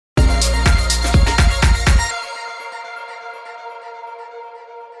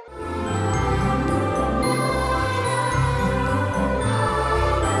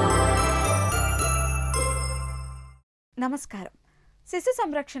నమస్కారం. శిశు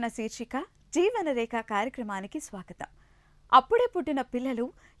సంరక్షణ శీర్షిక జీవనరేఖ కార్యక్రమానికి స్వాగతం. అప్పుడే పుట్టిన పిల్లలు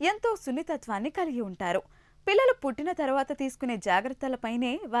ఎంతో సున్నితత్వాన్ని కలిగి ఉంటారు. పిల్లలు పుట్టిన తర్వాత తీసుకునే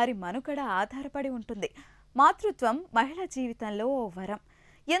జాగ్రత్తలపైనే వారి మనుగడ ఆధారపడి ఉంటుంది. మాతృత్వం మహిళ జీవితంలో ఓ వరం.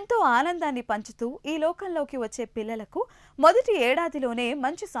 ఎంతో ఆనందాన్ని పంచుతూ ఈ లోకంలోకి వచ్చే పిల్లలకు మొదటి ఏడాదిలోనే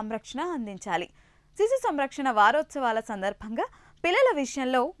మంచి సంరక్షణ అందించాలి. శిశు సంరక్షణ వారోత్సవాల సందర్భంగా పిల్లల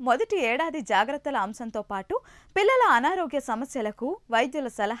విషయంలో మొదటి ఏడాది జాగ్రత్తల అంశంతో పాటు పిల్లల అనారోగ్య సమస్యలకు వైద్యుల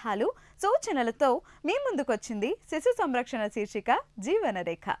సలహాలు, సూచనలతో మీ ముందుకొచ్చింది శిశు సంరక్షణ శీర్షిక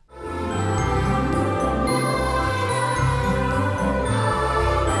జీవనరేఖ.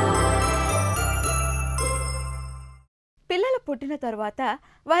 పిల్లలు పుట్టిన తరువాత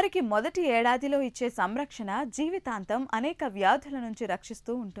వారికి మొదటి ఏడాదిలో ఇచ్చే సంరక్షణ జీవితాంతం అనేక వ్యాధుల నుంచి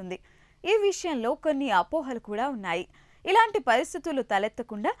రక్షిస్తూ ఉంటుంది. ఈ విషయంలో కొన్ని అపోహలు కూడా ఉన్నాయి. ఇలాంటి పరిస్థితులు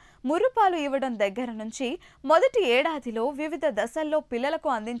తలెత్తకుండా ముర్రుపాలు ఇవ్వడం దగ్గర నుంచి మొదటి ఏడాదిలో వివిధ దశల్లో పిల్లలకు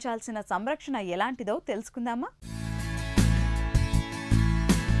అందించాల్సిన సంరక్షణ ఎలాంటిదో తెలుసుకుందామా?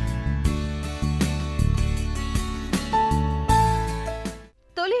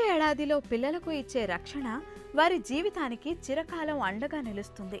 తొలి ఏడాదిలో పిల్లలకు ఇచ్చే రక్షణ వారి జీవితానికి చిరకాలం అండగా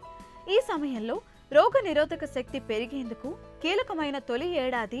నిలుస్తుంది. ఈ సమయంలో రోగ నిరోధక శక్తి పెరిగేందుకు కీలకమైన తొలి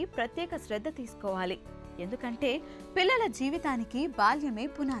ఏడాది ప్రత్యేక శ్రద్ధ తీసుకోవాలి. ఎందుకంటే పిల్లల జీవితానికి బాల్యమే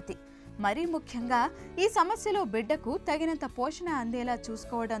పునాది. మరీ ముఖ్యంగా ఈ సమస్యలో బిడ్డకు తగినంత పోషణ అందేలా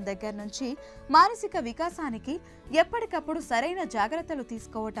చూసుకోవడం దగ్గర నుంచి మానసిక వికాసానికి ఎప్పటికప్పుడు సరైన జాగ్రత్తలు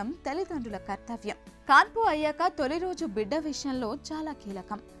తీసుకోవటం తల్లిదండ్రుల కర్తవ్యం. కాన్పు అయ్యాక తొలి రోజు బిడ్డ విషయంలో చాలా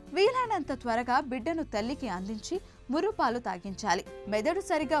కీలకం. వీలైనంత త్వరగా బిడ్డను తల్లికి అందించి ముర్రుపాలు తాగించాలి. మెదడు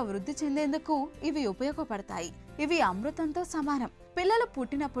సరిగా వృద్ధి చెందేందుకు ఇవి ఉపయోగపడతాయి. ఇవి అమృతంతో సమానం. పిల్లలు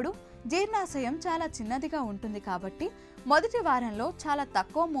పుట్టినప్పుడు జీర్ణాశయం చాలా చిన్నదిగా ఉంటుంది కాబట్టి మొదటి వారంలో చాలా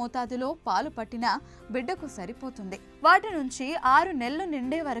తక్కువ మోతాదులో పాలు పట్టినా బిడ్డకు సరిపోతుంది. వాటి నుంచి 6 నెలలు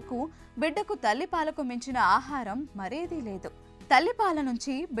నిండే వరకు బిడ్డకు తల్లిపాలకు మించిన ఆహారం మరేదీ లేదు. తల్లిపాల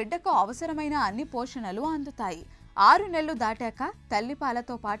నుంచి బిడ్డకు అవసరమైన అన్ని పోషణలు అందుతాయి. 6 నెలలు దాటాక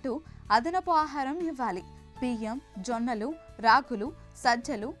తల్లిపాలతో పాటు అదనపు ఆహారం ఇవ్వాలి. బియ్యం, జొన్నలు, రాగులు,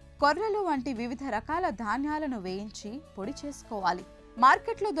 సజ్జలు, కొర్రలు వంటి వివిధ రకాల ధాన్యాలను వేయించి పొడి చేసుకోవాలి.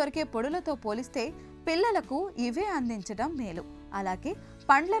 మార్కెట్లో దొరికే పొడులతో పోలిస్తే పిల్లలకు ఇవే అందించడం మేలు. అలాగే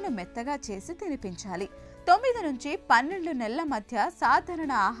పండ్లను మెత్తగా చేసి తినిపించాలి. 9 నుంచి 12 నెలల మధ్య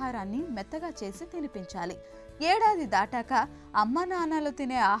సాధారణ ఆహారాన్ని మెత్తగా చేసి తినిపించాలి. ఏడాది దాటాక అమ్మ నాన్నలు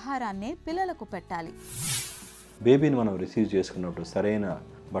తినే ఆహారాన్నే పిల్లలకు పెట్టాలి. బేబీని మనం రిసీవ్ చేసుకున్నప్పుడు సరైన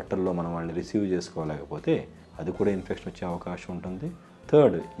బట్టల్లో మనం వాళ్ళని రిసీవ్ చేసుకోలేకపోతే అది కూడా ఇన్ఫెక్షన్ వచ్చే అవకాశం ఉంటుంది.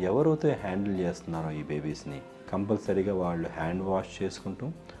 థర్డ్, ఎవరైతే హ్యాండిల్ చేస్తున్నారో ఈ బేబీస్ని కంపల్సరీగా వాళ్ళు హ్యాండ్ వాష్ చేసుకుంటూ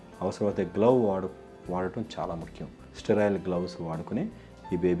అవసరమైతే గ్లవ్ వాడటం చాలా ముఖ్యం. స్టెరైల్ గ్లవ్స్ వాడుకుని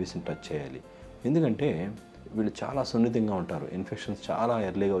ఈ బేబీస్ని టచ్ చేయాలి. ఎందుకంటే వీళ్ళు చాలా సున్నితంగా ఉంటారు. ఇన్ఫెక్షన్స్ చాలా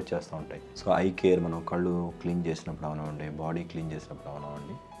ఎర్లీగా వచ్చేస్తూ ఉంటాయి. సో ఐ కేర్, మనం కళ్ళు క్లీన్ చేసినప్పుడు అవనివ్వండి, బాడీ క్లీన్ చేసినప్పుడు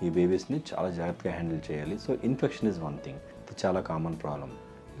అవనివ్వండి, ఈ బేబీస్ని చాలా జాగ్రత్తగా హ్యాండిల్ చేయాలి. So infection is one thing, ఇది చాలా కామన్ ప్రాబ్లం.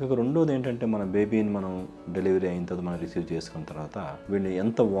 ఇక రెండోది ఏంటంటే మన బేబీని మనం డెలివరీ అయిన తర్వాత మనం రిసీవ్ చేసుకున్న తర్వాత వీళ్ళని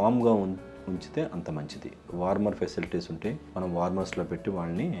ఎంత వామ్గా ఉంచితే అంత మంచిది. వార్మర్ ఫెసిలిటీస్ ఉంటే మనం వార్మర్స్లో పెట్టి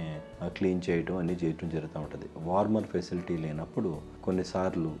వాళ్ళని క్లీన్ చేయడం అన్నీ చేయడం జరుగుతూ ఉంటుంది. వార్మర్ ఫెసిలిటీ లేనప్పుడు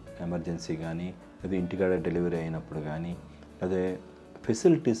కొన్నిసార్లు ఎమర్జెన్సీ కానీ, అది ఇంటికాడ డెలివరీ అయినప్పుడు కానీ, అదే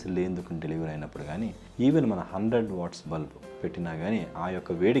ఫెసిలిటీస్ లేందుకు డెలివరీ అయినప్పుడు కానీ, ఈవెన్ మన 100 వాట్స్ బల్బ్ పెట్టినా కానీ ఆ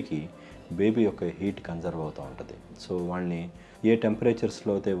యొక్క వేడికి బేబీ యొక్క హీట్ కన్జర్వ్ అవుతూ ఉంటుంది. సో వాళ్ళని ఏ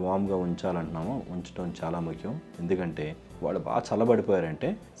టెంపరేచర్స్లో అయితే వామ్గా ఉంచాలంటున్నామో ఉంచడం చాలా ముఖ్యం. ఎందుకంటే వాళ్ళు బాగా చల్లబడిపోయారంటే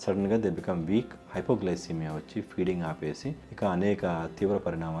సడన్గా దే బికమ్ వీక్, హైపోగ్లైసీమియా వచ్చి ఫీడింగ్ ఆపేసి ఇక అనేక తీవ్ర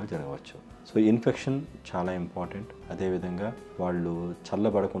పరిణామాలు జరగవచ్చు. సో ఇన్ఫెక్షన్ చాలా ఇంపార్టెంట్. అదేవిధంగా వాళ్ళు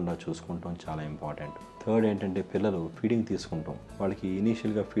చల్లబడకుండా చూసుకుంటాం చాలా ఇంపార్టెంట్. థర్డ్ ఏంటంటే పిల్లలు ఫీడింగ్ తీసుకుంటాం. వాళ్ళకి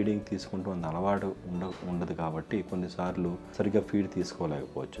ఇనీషియల్గా ఫీడింగ్ తీసుకుంటాం అంత అలవాటు ఉండదు కాబట్టి కొన్నిసార్లు సరిగ్గా ఫీడ్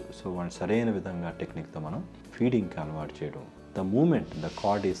తీసుకోలేకపోవచ్చు. సో వాళ్ళు సరైన విధంగా టెక్నిక్తో మనం ఫీడింగ్కి అలవాటు చేయడం. The moment the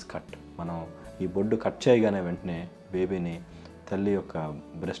card is cut, మనం ఈ బొడ్డు కట్ చేయగానే వెంటనే బేబీని తల్లి యొక్క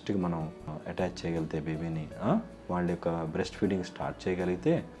బ్రెస్ట్కి మనం అటాచ్ చేయగలిగితే బేబీని వాళ్ళ యొక్క బ్రెస్ట్ ఫీడింగ్ స్టార్ట్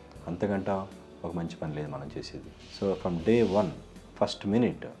చేయగలిగితే అంతకంటే ఒక మంచి పని లేదు మనం చేసేది. So from day 1 first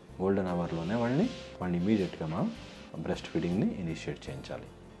minute golden అవర్లోనే వాళ్ళని ఇమీడియట్గా మనం బ్రెస్ట్ ఫీడింగ్ని ఇనిషియేట్ చేయించాలి.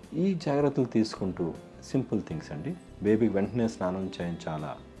 ఈ జాగ్రత్తలు తీసుకుంటూ సింపుల్ థింగ్స్ అండి. బేబీకి వెంటనే స్నానం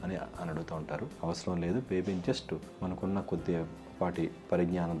చేయించాలా అని అడుగుతూ ఉంటారు. అవసరం లేదు. బేబీని జస్ట్ మనకున్న కొద్దిపాటి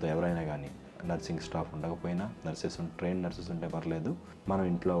పరిజ్ఞానంతో ఎవరైనా కానీ, నర్సింగ్ స్టాఫ్ ఉండకపోయినా ట్రైన్ నర్సెస్ ఉంటే పర్లేదు, మనం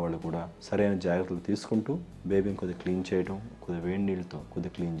ఇంట్లో వాళ్ళు కూడా సరైన జాగ్రత్తలు తీసుకుంటూ బేబీని కొద్దిగా క్లీన్ చేయడం, కొద్దిగా వేడి నీళ్ళతో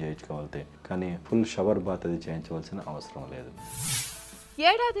కొద్దిగా క్లీన్ చేయించుకోవాలి. కానీ ఫుల్ షవర్ బాత్ అది చేయించవలసిన అవసరం లేదు.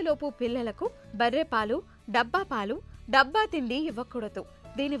 ఏడాదిలోపు పిల్లలకు బర్రెపాలు, డబ్బా పాలు, డబ్బా తిండి ఇవ్వకూడదు.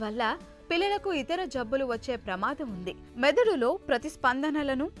 దీనివల్ల పిల్లలకు ఇతర జబ్బులు వచ్చే ప్రమాదం ఉంది. మెదడులో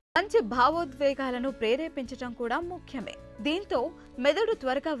ప్రతిస్పందనలను, మంచి భావోద్వేగాలను ప్రేరేపించడం కూడా ముఖ్యమే. దీంతో మెదడు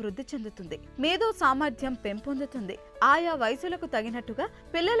త్వరగా వృద్ధి చెందుతుంది, మేధో సామర్థ్యం పెంపొందుతుంది. ఆయా వయసులకు తగినట్టుగా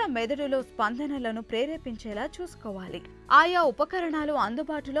పిల్లల మెదడులో స్పందనలను ప్రేరేపించేలా చూసుకోవాలి. ఆయా ఉపకరణాలు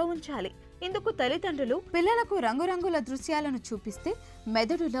అందుబాటులో ఉంచాలి. ఇందుకు తల్లిదండ్రులు పిల్లలకు రంగురంగుల దృశ్యాలను చూపిస్తే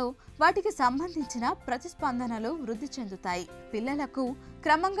మెదడులో వాటికి సంబంధించిన ప్రతిస్పందనలు వృద్ధి చెందుతాయి. పిల్లలకు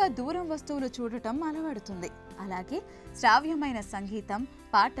క్రమంగా దూరం వస్తువులు చూడటం అలవడుతుంది. అలాగే శ్రావ్యమైన సంగీతం,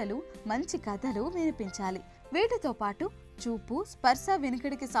 పాటలు, మంచి కథలు వినిపించాలి. వీటితో పాటు చూపు, స్పర్శ,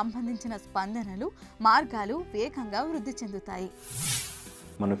 వినికిడికి సంబంధించిన స్పందనలు, మార్గాలు వేగంగా వృద్ధి చెందుతాయి.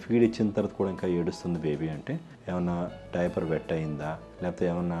 మనం ఫీడ్ ఇచ్చిన తర్వాత కూడా ఇంకా ఏడుస్తుంది బేబీ అంటే ఏమన్నా డైపర్ వెట్ అయిందా, లేకపోతే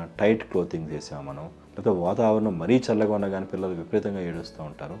ఏమన్నా టైట్ క్లోతింగ్ చేసామా మనం, లేకపోతే వాతావరణం మరీ చల్లగా ఉన్నా కానీ పిల్లలు విపరీతంగా ఏడుస్తూ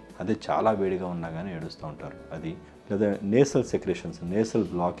ఉంటారు. అదే చాలా వేడిగా ఉన్నా కానీ ఏడుస్తూ ఉంటారు. అది లేదా నేసల్ సెక్రేషన్స్, నేసల్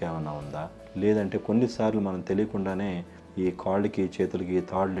బ్లాక్ ఏమన్నా ఉందా, లేదంటే కొన్నిసార్లు మనం తెలియకుండానే ఈ కాళ్ళకి, చేతులకి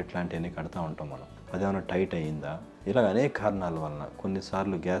తాళ్ళు ఇట్లాంటివన్నీ కడతా ఉంటాం మనం. అదేమన్నా టైట్ అయ్యిందా, ఇలా అనేక కారణాల వలన,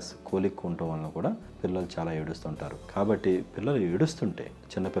 కొన్నిసార్లు గ్యాస్ కోలిక్ ఉండటం వలన కూడా పిల్లలు చాలా ఏడుస్తుంటారు. కాబట్టి పిల్లలు ఏడుస్తుంటే,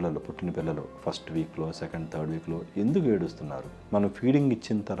 చిన్నపిల్లలు, పుట్టిన పిల్లలు ఫస్ట్ వీక్లో, సెకండ్, థర్డ్ వీక్లో ఎందుకు ఏడుస్తున్నారు? మనం ఫీడింగ్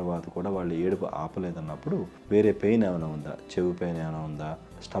ఇచ్చిన తర్వాత కూడా వాళ్ళు ఏడుపు ఆపలేదన్నప్పుడు వేరే పెయిన్ ఏమైనా ఉందా, చెవి పెయిన్ ఏమైనా ఉందా,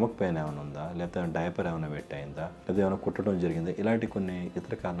 స్టమక్ పెయిన్ ఏమైనా ఉందా, లేకపోతే డైపర్ ఏమైనా వెట్ అయిందా, లేదా ఏమైనా కుట్టడం జరిగిందా, ఇలాంటి కొన్ని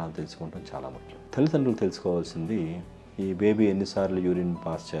ఇతర కారణాలు తెలుసుకోవడం చాలా ముఖ్యం. తల్లిదండ్రులు తెలుసుకోవాల్సింది ఈ బేబీ ఎన్నిసార్లు యూరిన్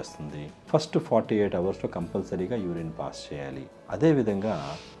పాస్ చేస్తుంది. ఫస్ట్ 48 అవర్స్లో కంపల్సరీగా యూరిన్ పాస్ చేయాలి. అదేవిధంగా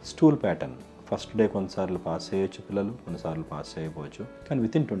స్టూల్ ప్యాటర్న్, ఫస్ట్ డే కొన్నిసార్లు పాస్ చేయొచ్చు పిల్లలు, కొన్నిసార్లు పాస్ చేయకపోవచ్చు. కానీ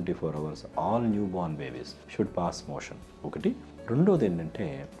within 24 hours all new Born babies should pass motion. ఒకటి. రెండోది ఏంటంటే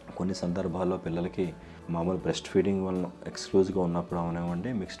కొన్ని సందర్భాల్లో పిల్లలకి మామూలు బ్రెస్ట్ ఫీడింగ్ వలన ఎక్స్క్లూజివ్గా ఉన్నప్పుడు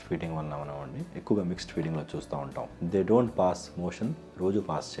అవనివ్వండి, మిక్స్డ్ ఫీడింగ్ వలన అవనివ్వండి, ఎక్కువగా మిక్స్డ్ ఫీడింగ్లో చూస్తూ ఉంటాం. దే డోంట్ పాస్ మోషన్, రోజు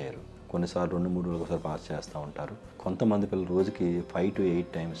పాస్ చేయరు. కొన్నిసార్లు 2-3 రోజులకు ఒకసారి పాస్ చేస్తూ ఉంటారు. కొంతమంది పిల్లలు రోజుకి 5 to 8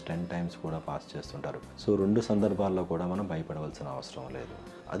 times, 10 times కూడా పాస్ చేస్తుంటారు. సో 2 సందర్భాల్లో కూడా మనం భయపడవలసిన అవసరం లేదు.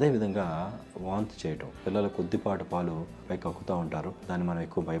 అదేవిధంగా వాంతి చేయటం, పిల్లలు కొద్దిపాటి పాలు పైకి కక్కుతూ ఉంటారు, దాన్ని మనం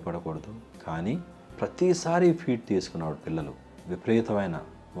ఎక్కువ భయపడకూడదు. కానీ ప్రతిసారి ఫీడ్ తీసుకున్నప్పుడు పిల్లలు విపరీతమైన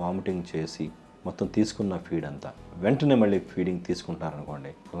వామిటింగ్ చేసి మొత్తం తీసుకున్న ఫీడ్ అంతా వెంటనే మళ్ళీ ఫీడింగ్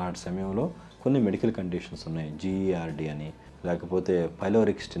తీసుకుంటారనుకోండి, అలాంటి సమయంలో కొన్ని మెడికల్ కండిషన్స్ ఉన్నాయి. GERD అని, లేకపోతే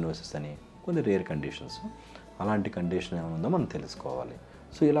పైలోరిక్ స్టెనోసిస్ అని, కొన్ని రేర్ కండిషన్స్. అలాంటి కండిషన్ ఏముందో మనం తెలుసుకోవాలి.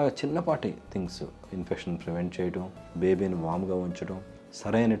 సో ఇలా చిన్నపాటి థింగ్స్, ఇన్ఫెక్షన్ ప్రివెంట్ చేయడం, బేబీని వామ్గా ఉంచడం,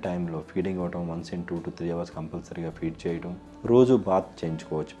 సరైన టైంలో ఫీడింగ్ ఇవ్వడం, 1 in 2 to 3 hours కంపల్సరీగా ఫీడ్ చేయడం, రోజు బాత్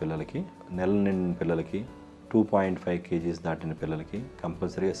చేయించుకోవచ్చు పిల్లలకి. నెల నిండిన పిల్లలకి, 2.5 kgs దాటిన పిల్లలకి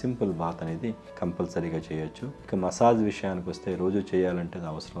కంపల్సరీగా సింపుల్ బాత్ అనేది కంపల్సరీగా చేయొచ్చు. ఇక మసాజ్ విషయానికి వస్తే రోజు చేయాలంటే అది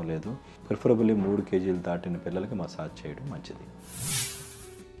అవసరం లేదు. ప్రిఫరబుల్లీ 3 kgs దాటిన పిల్లలకి మసాజ్ చేయడం మంచిది.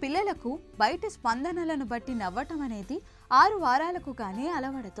 పిల్లలకు బయట స్పందనలను బట్టి నవ్వటం అనేది 6 వారాలకు కానీ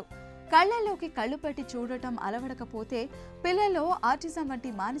అలవడదు. కళ్ళల్లోకి కళ్ళు పెట్టి చూడటం అలవడకపోతే పిల్లల్లో ఆటిజం వంటి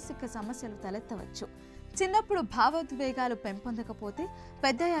మానసిక సమస్యలు తలెత్తవచ్చు. చిన్నప్పుడు భావోద్వేగాలు పెంపొందకపోతే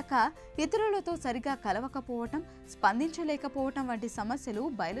పెద్దయ్యాక ఇతరులతో సరిగా కలవకపోవటం, స్పందించలేకపోవటం వంటి సమస్యలు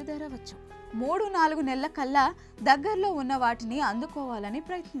బయలుదేరవచ్చు. 3-4 నెలల కల్లా దగ్గరలో ఉన్న వాటిని అందుకోవాలని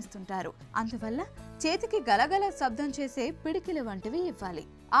ప్రయత్నిస్తుంటారు. అందువల్ల చేతికి గలగల శబ్దం చేసే పిడికిలు వంటివి ఇవ్వాలి.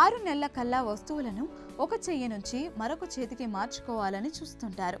 6 నెలల కల్లా వస్తువులను ఒక చెయ్యి నుంచి మరొక చేతికి మార్చుకోవాలని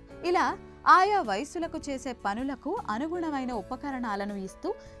చూస్తుంటారు. ఇలా ఆయా వయసులకు చేసే పనులకు అనుగుణమైన ఉపకరణాలను ఇస్తూ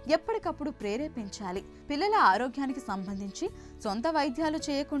ఎప్పటికప్పుడు ప్రేరేపించాలి. పిల్లల ఆరోగ్యానికి సంబంధించి సొంత వైద్యాలు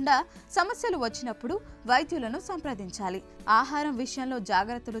చేయకుండా సమస్యలు వచ్చినప్పుడు వైద్యులను సంప్రదించాలి. ఆహారం విషయంలో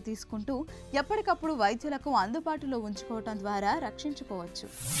జాగ్రత్తలు తీసుకుంటూ ఎప్పటికప్పుడు వైద్యులకు అందుబాటులో ఉంచుకోవటం ద్వారా రక్షించుకోవచ్చు.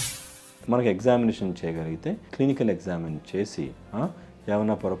 మనకు ఎగ్జామినేషన్ చేయగలిగితే క్లినికల్ ఎగ్జామిన్ చేసి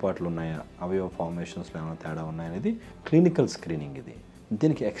ఏమైనా పొరపాట్లు ఉన్నాయా, అవయవ ఫార్మేషన్స్లో ఏమైనా తేడా ఉన్నాయనేది క్లినికల్ స్క్రీనింగ్. ఇది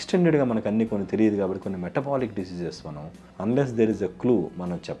దీనికి ఎక్స్టెండెడ్గా మనకు అన్ని కొన్ని తెలియదు కాబట్టి కొన్ని మెటబాలిక్ డిసీజెస్ మనం unless there is a clue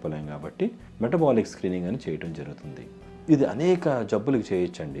మనం చెప్పలేం కాబట్టి మెటబాలిక్ స్క్రీనింగ్ అని చేయడం జరుగుతుంది. ఇది అనేక జబ్బులకు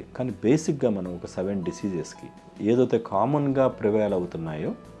చేయొచ్చండి. కానీ బేసిక్గా మనం ఒక 7 డిసీజెస్కి ఏదైతే కామన్గా ప్రివైల్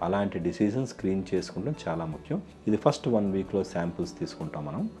అవుతున్నాయో అలాంటి డిసీజెస్ స్క్రీన్ చేసుకోవడం చాలా ముఖ్యం. ఇది ఫస్ట్ 1 weekలో శాంపిల్స్ తీసుకుంటాం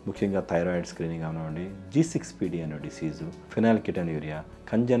మనం. ముఖ్యంగా థైరాయిడ్ స్క్రీనింగ్ అవనివ్వండి, G6PD అనే డిసీజు, ఫినాల్కిటోన్యూరియా,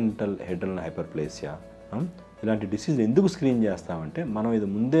 కంజెనిటల్ హెడ్రల్ హైపర్ప్లేసియా, ఇలాంటి డిసీజ్ ఎందుకు స్క్రీన్ చేస్తామంటే మనం ఇది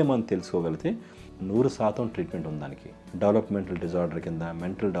ముందే మనం తెలుసుకోగలిగితే 100% ట్రీట్మెంట్ ఉంది దానికి. డెవలప్మెంటల్ డిజార్డర్ కింద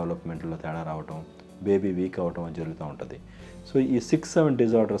మెంటల్ డెవలప్మెంట్లో తేడా రావటం, బేబీ వీక్ అవటం అని జరుగుతూ ఉంటుంది. సో ఈ 6-7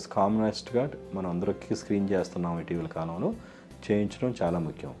 డిజార్డర్స్ కామనెస్ట్గా మనం అందరికీ స్క్రీన్ చేస్తున్నాం ఇటీవల కాలంలో, చేయించడం చాలా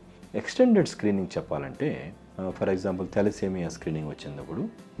ముఖ్యం. ఎక్స్టెండెడ్ స్క్రీనింగ్ చెప్పాలంటే ఫర్ ఎగ్జాంపుల్ థాలసీమియా స్క్రీనింగ్ వచ్చినప్పుడు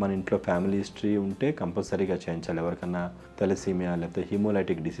మన ఇంట్లో ఫ్యామిలీ హిస్టరీ ఉంటే కంపల్సరీగా చేయించాలి. ఎవరికన్నా థాలసీమియా లేకపోతే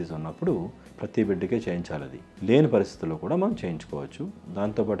హిమోలైటిక్ డిసీజ్ ఉన్నప్పుడు ప్రతి బిడ్డకే చేయించాలి. అది లేని పరిస్థితుల్లో కూడా మనం చేయించుకోవచ్చు.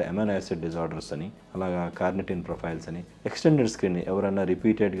 దాంతోపాటు అమైనో యాసిడ్ డిజార్డర్స్ అని, అలాగా కార్నిటిన్ ప్రొఫైల్స్ అని, ఎక్స్టెండెడ్ స్క్రీనింగ్ ఎవరైనా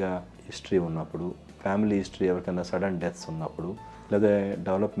రిపీటెడ్గా హిస్టరీ ఉన్నప్పుడు, ఫ్యామిలీ హిస్టరీ ఎవరికైనా సడన్ డెత్స్ ఉన్నప్పుడు, లేదా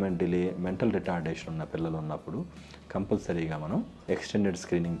డెవలప్మెంట్ డిలే, మెంటల్ రిటార్డేషన్ ఉన్న పిల్లలు ఉన్నప్పుడు కంపల్సరీగా మనం ఎక్స్టెండెడ్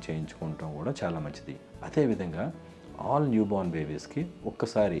స్క్రీనింగ్ చేయించుకోవటం కూడా చాలా మంచిది. అదేవిధంగా ఆల్ న్యూ బోర్న్ బేబీస్కి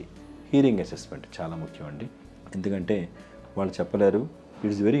ఒక్కసారి హీరింగ్ అసెస్మెంట్ చాలా ముఖ్యం అండి. ఎందుకంటే వాళ్ళు చెప్పలేరు.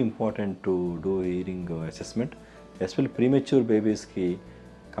 It's very important to do hearing assessment. Especially premature బేబీస్కి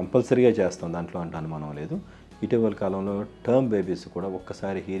కంపల్సరీగా చేస్తాం, దాంట్లో అంటే అనుమానం లేదు. ఇటీవల కాలంలో టర్మ్ బేబీస్ కూడా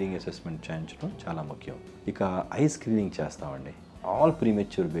ఒక్కసారి హీరింగ్ అసెస్మెంట్ చేయించడం చాలా ముఖ్యం. ఇక ఐ స్క్రీనింగ్ చేస్తామండి. All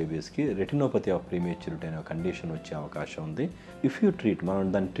premature బేబీస్కి retinopathy of prematurity అనే కండిషన్ వచ్చే అవకాశం ఉంది. ఇఫ్ యూ ట్రీట్, మనం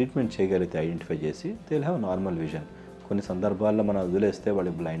దాన్ని ట్రీట్మెంట్ చేయగలిగితే ఐడెంటిఫై చేసి they will have normal vision. కొన్ని సందర్భాల్లో మనం వదిలేస్తే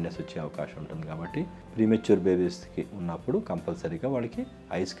వాళ్ళకి బ్లైండ్నెస్ వచ్చే అవకాశం ఉంటుంది. కాబట్టి ప్రీమెచ్యూర్ బేబీస్కి ఉన్నప్పుడు కంపల్సరీగా వాళ్ళకి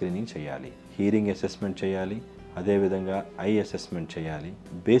ఐ స్క్రీనింగ్ చేయాలి, హీరింగ్ అసెస్మెంట్ చేయాలి, అదేవిధంగా ఐ అసెస్మెంట్ చేయాలి,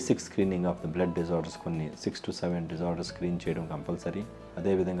 basic screening of the blood disorders కొన్ని 6 to 7 డిజార్డర్స్ స్క్రీన్ చేయడం కంపల్సరీ.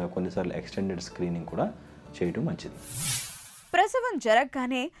 అదేవిధంగా కొన్నిసార్లు ఎక్స్టెండెడ్ స్క్రీనింగ్ కూడా చేయడం మంచిది. ప్రసవం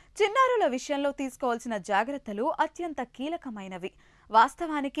జరగగానే చిన్నారుల విషయంలో తీసుకోవాల్సిన జాగ్రత్తలు అత్యంత కీలకమైనవి.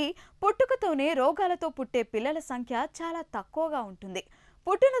 వాస్తవానికి పుట్టుకతోనే రోగాలతో పుట్టే పిల్లల సంఖ్య చాలా తక్కువగా ఉంటుంది.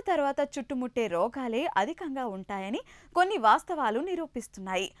 పుట్టిన తర్వాత చుట్టుముట్టే రోగాలే అధికంగా ఉంటాయని కొన్ని వాస్తవాలు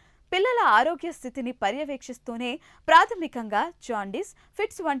నిరూపిస్తున్నాయి. పిల్లల ఆరోగ్య స్థితిని పర్యవేక్షిస్తూనే ప్రాథమికంగా జాండీస్,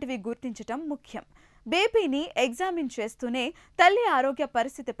 ఫిట్స్ వంటివి గుర్తించటం ముఖ్యం. బేబీని ఎగ్జామిన్ చేస్తూనే తల్లి ఆరోగ్య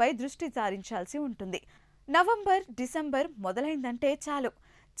పరిస్థితిపై దృష్టి సారించాల్సి ఉంటుంది. నవంబర్, డిసెంబర్ మొదలైందంటే చాలు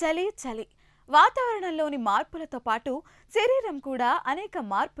చలి చలి. వాతావరణంలోని మార్పులతో పాటు శరీరం కూడా అనేక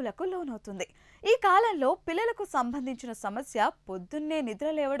మార్పులకు లోనవుతుంది. ఈ కాలంలో పిల్లలకు సంబంధించిన సమస్య పొద్దున్నే నిద్ర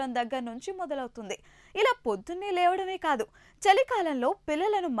లేవడం దగ్గర నుంచి మొదలవుతుంది. ఇలా పొద్దున్నే లేవడమే కాదు, చలికాలంలో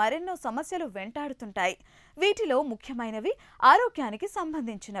పిల్లలను మరెన్నో సమస్యలు వెంటాడుతుంటాయి. వీటిలో ముఖ్యమైనవి ఆరోగ్యానికి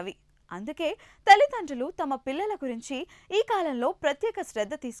సంబంధించినవి. అందుకే తల్లిదండ్రులు తమ పిల్లల గురించి ఈ కాలంలో ప్రత్యేక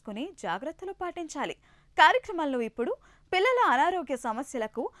శ్రద్ధ తీసుకుని జాగ్రత్తలు పాటించాలి. కార్యక్రమంలో ఇప్పుడు పిల్లల అనారోగ్య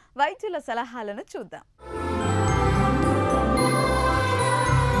సమస్యలకు వైద్యుల సలహాలను చూద్దాం.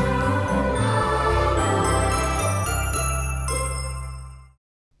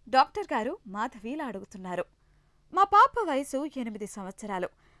 డాక్టర్ గారు మాధవీలా అడుగుతున్నారు. మా పాప వయసు 8 సంవత్సరాలు.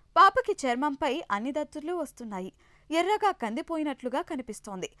 పాపకి చర్మంపై అన్ని దద్దుర్లు వస్తున్నాయి. ఎర్రగా కందిపోయినట్లుగా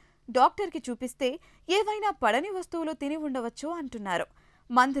కనిపిస్తోంది. డాక్టర్కి చూపిస్తే ఏవైనా పడని వస్తువులు తిని ఉండవచ్చు అంటున్నారు.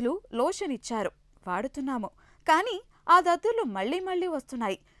 మందులు, లోషన్ ఇచ్చారు, వాడుతున్నాము. కానీ ఆ దద్దుర్లు మళ్లీ మళ్లీ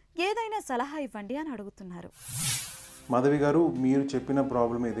వస్తున్నాయి. ఏదైనా సలహా ఇవ్వండి అని అడుగుతున్నారు. మాధవి గారు, మీరు చెప్పిన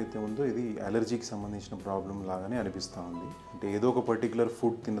ప్రాబ్లం ఏదైతే ఉందో ఇది అలర్జీకి సంబంధించిన ప్రాబ్లం లాగానే అనిపిస్తూ ఉంది. అంటే ఏదో ఒక పర్టికులర్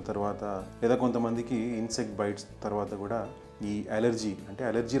ఫుడ్ తిన్న తర్వాత, లేదా కొంతమందికి ఇన్సెక్ట్ బైట్స్ తర్వాత కూడా ఈ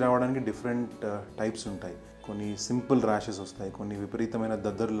అలర్జీ రావడానికి డిఫరెంట్ టైప్స్ ఉంటాయి. కొన్ని సింపుల్ ర్యాషెస్ వస్తాయి, కొన్ని విపరీతమైన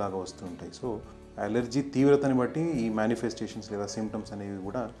దద్దరు లాగా వస్తూ ఉంటాయి. సో అలర్జీ తీవ్రతని బట్టి ఈ మేనిఫెస్టేషన్స్ లేదా సిమ్టమ్స్ అనేవి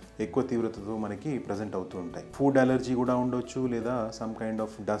కూడా ఎక్కువ తీవ్రతతో మనకి ప్రజెంట్ అవుతూ ఉంటాయి. ఫుడ్ అలర్జీ కూడా ఉండొచ్చు, లేదా some kind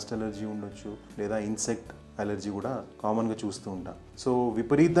of dust allergy ఉండొచ్చు, లేదా ఇన్సెక్ట్ అలర్జీ కూడా కామన్గా చూస్తూ ఉంటాం. సో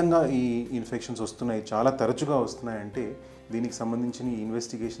విపరీతంగా ఈ ఇన్ఫెక్షన్స్ వస్తున్నాయి, చాలా తరచుగా వస్తున్నాయంటే దీనికి సంబంధించిన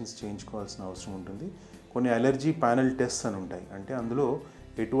ఇన్వెస్టిగేషన్స్ చేయించుకోవాల్సిన అవసరం ఉంటుంది. కొన్ని అలర్జీ ప్యానెల్ టెస్ట్స్ అని ఉంటాయి. అంటే అందులో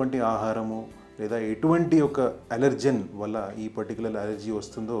ఎటువంటి ఆహారము లేదా ఎటువంటి ఒక అలర్జెన్ వల్ల ఈ పర్టికులర్ అలర్జీ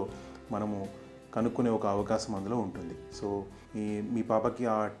వస్తుందో మనము కనుక్కునే ఒక అవకాశం అందులో ఉంటుంది. సో మీ పాపకి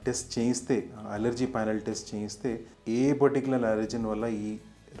ఆ టెస్ట్ చేయిస్తే, అలర్జీ ప్యానెల్ టెస్ట్ చేయిస్తే ఏ పర్టికులర్ అలర్జెన్ వల్ల ఈ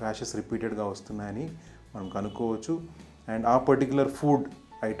ర్యాషెస్ రిపీటెడ్గా వస్తున్నాయని మనం కనుక్కోవచ్చు. అండ్ ఆ పర్టికులర్ ఫుడ్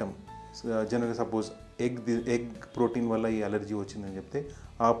ఐటమ్, జనరల్గా సపోజ్ ఎగ్ ప్రోటీన్ వల్ల ఈ అలర్జీ వచ్చిందని చెప్తే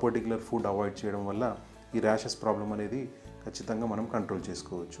ఆ పర్టికులర్ ఫుడ్ అవాయిడ్ చేయడం వల్ల ఈ ర్యాషెస్ ప్రాబ్లం అనేది ఖచ్చితంగా మనం కంట్రోల్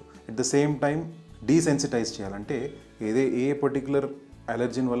చేసుకోవచ్చు. At the same time desensitise చేయాలంటే ఏ పర్టికులర్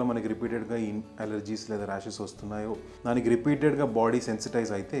అలర్జీన్ వల్ల మనకి రిపీటెడ్గా ఈ అలర్జీస్ లేదా ర్యాషెస్ వస్తున్నాయో దానికి రిపీటెడ్గా బాడీ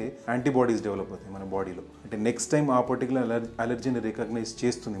సెన్సిటైజ్ అయితే యాంటీబాడీస్ డెవలప్ అవుతాయి మన బాడీలో. అంటే నెక్స్ట్ టైం ఆ పర్టికులర్ అలర్జీని రికగ్నైజ్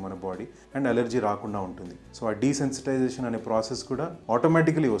చేస్తుంది మన బాడీ అండ్ అలర్జీ రాకుండా ఉంటుంది. సో ఆ డీసెన్సిటైజేషన్ అనే ప్రాసెస్ కూడా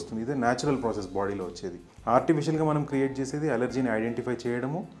ఆటోమేటికలీ వస్తుంది. ఇదే న్యాచురల్ ప్రాసెస్ బాడీలో వచ్చేది. ఆర్టిఫిషియల్గా మనం క్రియేట్ చేసేది అలర్జీని ఐడెంటిఫై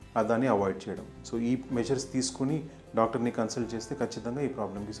చేయడము, దాన్ని అవాయిడ్ చేయడం. సో ఈ మెజర్స్ తీసుకుని డాక్టర్ని కన్సల్ట్ చేస్తే ఖచ్చితంగా ఈ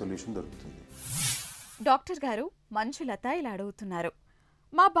ప్రాబ్లంకి సొల్యూషన్ దొరుకుతుంది. డాక్టర్ గారు, మంజులత ఇలా అడుగుతున్నారు.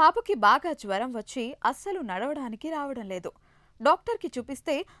 మా బాబుకి బాగా జ్వరం వచ్చి అస్సలు నడవడానికి రావడం లేదు. డాక్టర్కి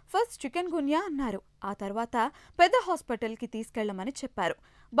చూపిస్తే ఫస్ట్ చికెన్ గున్యా అన్నారు. ఆ తర్వాత పెద్ద హాస్పిటల్కి తీసుకెళ్లమని చెప్పారు.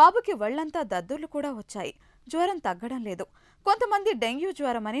 బాబుకి ఒళ్లంతా దద్దుర్లు కూడా వచ్చాయి. జ్వరం తగ్గడం లేదు. కొంతమంది డెంగ్యూ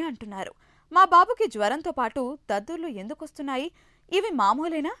జ్వరం అని అంటున్నారు. మా బాబుకి జ్వరంతో పాటు దద్దుర్లు ఎందుకొస్తున్నాయి? ఇవి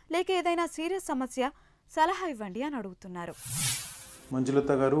మామూలేనా లేక ఏదైనా సీరియస్ సమస్య? సలహా ఇవ్వండి అని అడుగుతున్నారు.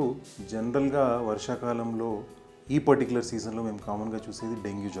 మంజులత గారు, జనరల్గా వర్షాకాలంలో ఈ పర్టికులర్ సీజన్లో మేము కామన్గా చూసేది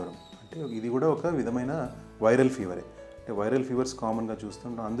డెంగ్యూ జ్వరం. అంటే ఇది కూడా ఒక విధమైన వైరల్ ఫీవరే. అంటే వైరల్ ఫీవర్స్ కామన్గా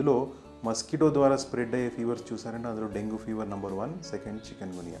చూస్తుంటాం. అందులో మస్కిటో ద్వారా స్ప్రెడ్ అయ్యే ఫీవర్స్ చూసారంటే అందులో dengue fever number 1, second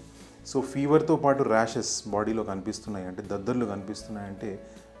chicken గునియా. So ఫీవర్తో పాటు ర్యాషెస్ బాడీలో కనిపిస్తున్నాయి అంటే దద్దర్లు కనిపిస్తున్నాయంటే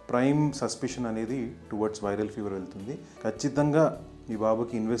ప్రైమ్ సస్పిషన్ అనేది టువర్డ్స్ వైరల్ ఫీవర్ వెళ్తుంది. ఖచ్చితంగా ఈ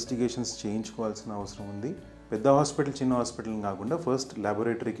బాబుకి ఇన్వెస్టిగేషన్స్ చేయించుకోవాల్సిన అవసరం ఉంది. పెద్ద హాస్పిటల్ చిన్న హాస్పిటల్ కాకుండా first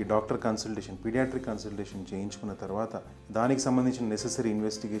ల్యాబొరేటరీకి doctor consultation, paediatric consultation చేయించుకున్న తర్వాత దానికి సంబంధించిన నెసెసరీ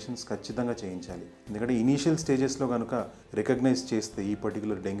ఇన్వెస్టిగేషన్స్ ఖచ్చితంగా చేయించాలి. ఎందుకంటే ఇనీషియల్ స్టేజెస్లో కనుక రికగ్నైజ్ చేస్తే ఈ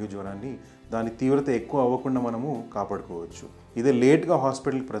పర్టికులర్ డెంగ్యూ జ్వరాన్ని దాని తీవ్రత ఎక్కువ అవ్వకుండా మనము కాపాడుకోవచ్చు. ఇదే లేట్గా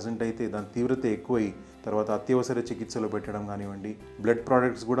హాస్పిటల్కి ప్రజెంట్ అయితే దాని తీవ్రత ఎక్కువై తర్వాత అత్యవసర చికిత్సలో పెట్టడం కానివ్వండి, బ్లడ్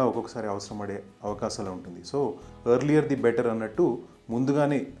ప్రోడక్ట్స్ కూడా ఒక్కొక్కసారి అవసరం పడే అవకాశాలు ఉంటుంది. సో ఎర్లియర్ ది బెటర్ అన్నట్టు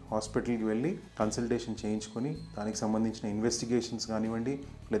ముందుగానే హాస్పిటల్కి వెళ్ళి కన్సల్టేషన్ చేయించుకొని దానికి సంబంధించిన ఇన్వెస్టిగేషన్స్ కానివ్వండి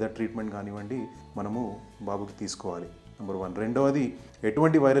లేదా ట్రీట్మెంట్ కానివ్వండి మనము బాబుకి తీసుకోవాలి. నెంబర్ 1. రెండవది,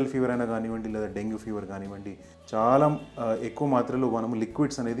 ఎటువంటి వైరల్ ఫీవర్ అయినా కానివ్వండి లేదా డెంగ్యూ ఫీవర్ కానివ్వండి చాలా ఎక్కువ మాత్రలో మనము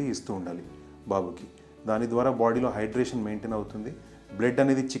లిక్విడ్స్ అనేది ఇస్తూ ఉండాలి బాబుకి. దాని ద్వారా బాడీలో హైడ్రేషన్ మెయింటైన్ అవుతుంది. బ్లడ్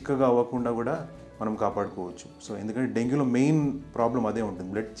అనేది చిక్కగా అవ్వకుండా కూడా మనం కాపాడుకోవచ్చు. సో ఎందుకంటే డెంగ్యూలో మెయిన్ ప్రాబ్లం అదే ఉంటుంది,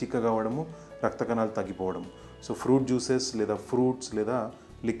 బ్లడ్ చిక్కగా అవ్వడము, రక్త కణాలు తగ్గిపోవడం. సో ఫ్రూట్ జ్యూసెస్ లేదా ఫ్రూట్స్ లేదా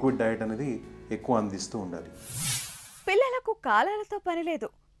లిక్విడ్ డయట్ అనేది ఎక్కువ అందిస్తూ ఉండాలి. పిల్లలకు కాలాలతో పని లేదు.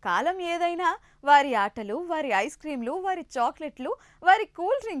 కాలం ఏదైనా వారి ఆటలు, వారి ఐస్ క్రీంలు, వారి చాక్లెట్లు, వారి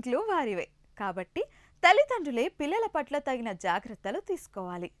కూల్ డ్రింక్లు వారివే. కాబట్టి తల్లిదండ్రులే పిల్లల పట్ల తగిన జాగ్రత్తలు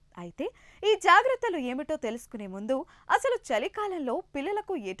తీసుకోవాలి. అయితే ఈ జాగ్రత్తలు ఏమిటో తెలుసుకునే ముందు అసలు చలికాలంలో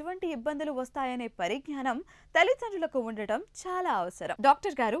పిల్లలకు ఎటువంటి ఇబ్బందులు వస్తాయనే పరిజ్ఞానం తల్లిదండ్రులకు ఉండటం చాలా అవసరం.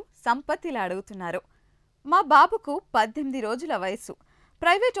 డాక్టర్ గారు, సంపత్ ఇలా అడుగుతున్నారు. మా బాబుకు 18 రోజుల వయసు.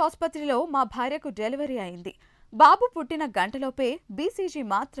 ప్రైవేట్ ఆసుపత్రిలో మా భార్యకు డెలివరీ అయింది. బాబు పుట్టిన గంటలోపే బీసీజీ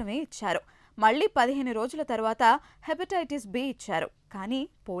మాత్రమే ఇచ్చారు. మళ్లీ 15 రోజుల తర్వాత హెపటైటిస్ బి ఇచ్చారు. కానీ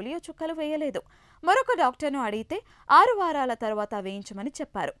పోలియో చుక్కలు వేయలేదు. మరొక డాక్టర్ను అడిగితే 6 వారాల తర్వాత వేయించమని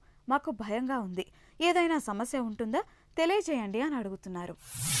చెప్పారు. మాకు భయంగా ఉంది. ఏదైనా సమస్య ఉంటుందా తెలియజేయండి అని అడుగుతున్నారు.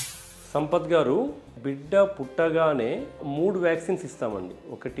 సంపత్ గారు, బిడ్డ పుట్టగానే 3 వ్యాక్సిన్స్ ఇస్తామండి.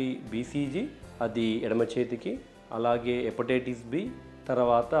 ఒకటి బీసీజీ, అది ఎడమ చేతికి, అలాగే హెపటైటిస్ బి,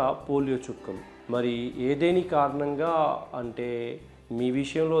 తర్వాత పోలియో చుక్కలు. మరి ఏదేని కారణంగా అంటే మీ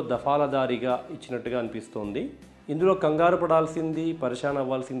విషయంలో దఫాలదారిగా ఇచ్చినట్టుగా అనిపిస్తోంది. ఇందులో కంగారు పడాల్సింది, పరేషాన్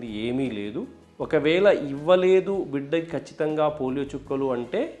అవ్వాల్సింది ఏమీ లేదు. ఒకవేళ ఇవ్వలేదు బిడ్డకి ఖచ్చితంగా పోలియో చుక్కలు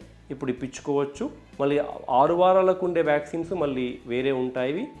అంటే ఇప్పుడు ఇప్పించుకోవచ్చు. మళ్ళీ 6 వారాలకు ఉండే వ్యాక్సిన్స్ మళ్ళీ వేరే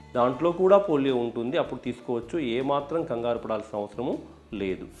ఉంటాయి, దాంట్లో కూడా పోలియో ఉంటుంది, అప్పుడు తీసుకోవచ్చు. ఏమాత్రం కంగారు పడాల్సిన అవసరము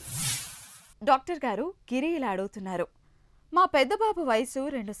లేదు. డాక్టర్ గారు, గిరి ఇలా అడుగుతున్నారు. మా పెద్ద బాబు వయసు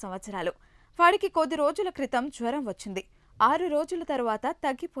 2 సంవత్సరాలు. వాడికి కొద్ది రోజుల క్రితం జ్వరం వచ్చింది. 6 రోజుల తర్వాత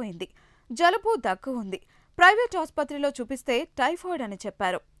తగ్గిపోయింది. జలుబు, దగ్గు ఉంది. ప్రైవేట్ ఆసుపత్రిలో చూపిస్తే టైఫాయిడ్ అని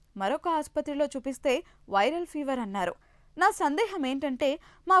చెప్పారు. మరొక ఆసుపత్రిలో చూపిస్తే వైరల్ ఫీవర్ అన్నారు. నా సందేహం ఏంటంటే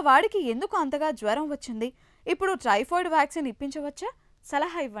మా వాడికి ఎందుకు అంతగా జ్వరం వచ్చింది? ఇప్పుడు టైఫాయిడ్ వ్యాక్సిన్ ఇప్పించవచ్చా?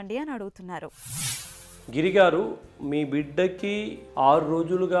 సలహా ఇవ్వండి అని అడుగుతున్నారు. గిరిగారు, మీ బిడ్డకి 6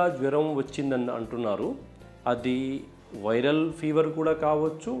 రోజులుగా జ్వరం వచ్చిందని అంటున్నారు. అది వైరల్ ఫీవర్ కూడా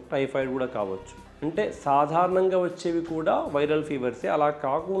కావచ్చు, టైఫాయిడ్ కూడా కావచ్చు. అంటే సాధారణంగా వచ్చేవి కూడా వైరల్ ఫీవర్సే. అలా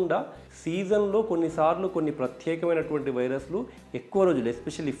కాకుండా సీజన్లో కొన్నిసార్లు కొన్ని ప్రత్యేకమైనటువంటి వైరస్లు ఎక్కువ రోజులు,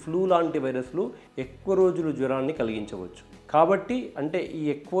 ఎస్పెషల్లీ ఫ్లూ లాంటి వైరస్లు ఎక్కువ రోజులు జ్వరాన్ని కలిగించవచ్చు. కాబట్టి అంటే ఈ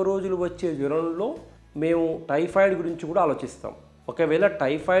ఎక్కువ రోజులు వచ్చే జ్వరంలో మేము టైఫాయిడ్ గురించి కూడా ఆలోచిస్తాం. ఒకవేళ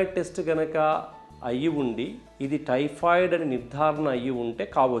టైఫాయిడ్ టెస్ట్ కనుక అయ్యి ఉండి ఇది టైఫాయిడ్ అని నిర్ధారణ అయ్యి ఉంటే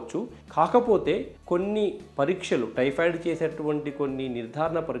కావచ్చు. కాకపోతే కొన్ని పరీక్షలు, టైఫాయిడ్ చేసేటువంటి కొన్ని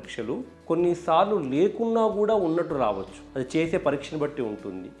నిర్ధారణ పరీక్షలు కొన్నిసార్లు లేకున్నా కూడా ఉన్నట్టు రావచ్చు. అది చేసే పరీక్షను బట్టి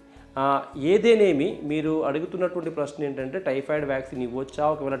ఉంటుంది. ఏదేనేమి మీరు అడుగుతున్నటువంటి ప్రశ్న ఏంటంటే టైఫాయిడ్ వ్యాక్సిన్ ఇవ్వచ్చా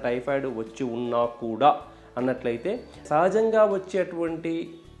ఒకవేళ టైఫాయిడ్ వచ్చి ఉన్నా కూడా అన్నట్లయితే, సహజంగా వచ్చేటువంటి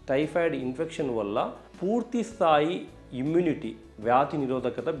టైఫాయిడ్ ఇన్ఫెక్షన్ వల్ల పూర్తి స్థాయి ఇమ్యూనిటీ, వ్యాధి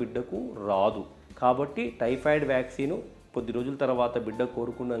నిరోధకత బిడ్డకు రాదు. కాబట్టి టైఫాయిడ్ వ్యాక్సిన్ కొద్ది రోజుల తర్వాత బిడ్డ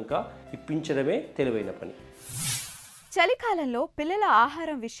కోరుకున్నాక ఇప్పించడమే తెలివైన పని. చలికాలంలో పిల్లల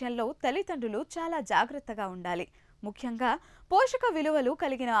ఆహారం విషయంలో తల్లిదండ్రులు చాలా జాగ్రత్తగా ఉండాలి. ముఖ్యంగా పోషక విలువలు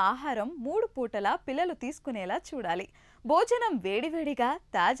కలిగిన ఆహారం 3 పూటలా పిల్లలు తీసుకునేలా చూడాలి. భోజనం వేడివేడిగా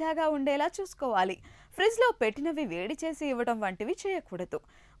తాజాగా ఉండేలా చూసుకోవాలి. ఫ్రిడ్జ్లో పెట్టినవి వేడి చేసి ఇవ్వడం వంటివి చేయకూడదు.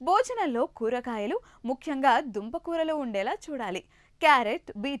 భోజనంలో కూరగాయలు, ముఖ్యంగా దుంపకూరలు ఉండేలా చూడాలి.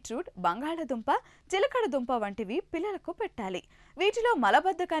 క్యారెట్, బీట్రూట్, బంగాళదుంప, చిలకడదుంప వంటివి పిల్లలకు పెట్టాలి. వీటిలో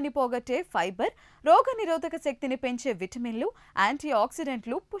మలబద్ధకాన్ని పోగొట్టే ఫైబర్, రోగనిరోధక శక్తిని పెంచే విటమిన్లు, యాంటీ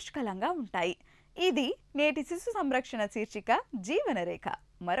ఆక్సిడెంట్లు పుష్కలంగా ఉంటాయి. ఇది నేటి శిశు సంరక్షణ శీర్షిక జీవనరేఖ.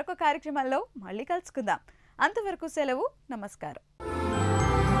 మరొక కార్యక్రమంలో మళ్ళీ కలుసుకుందాం. అంతవరకు సెలవు. నమస్కారం.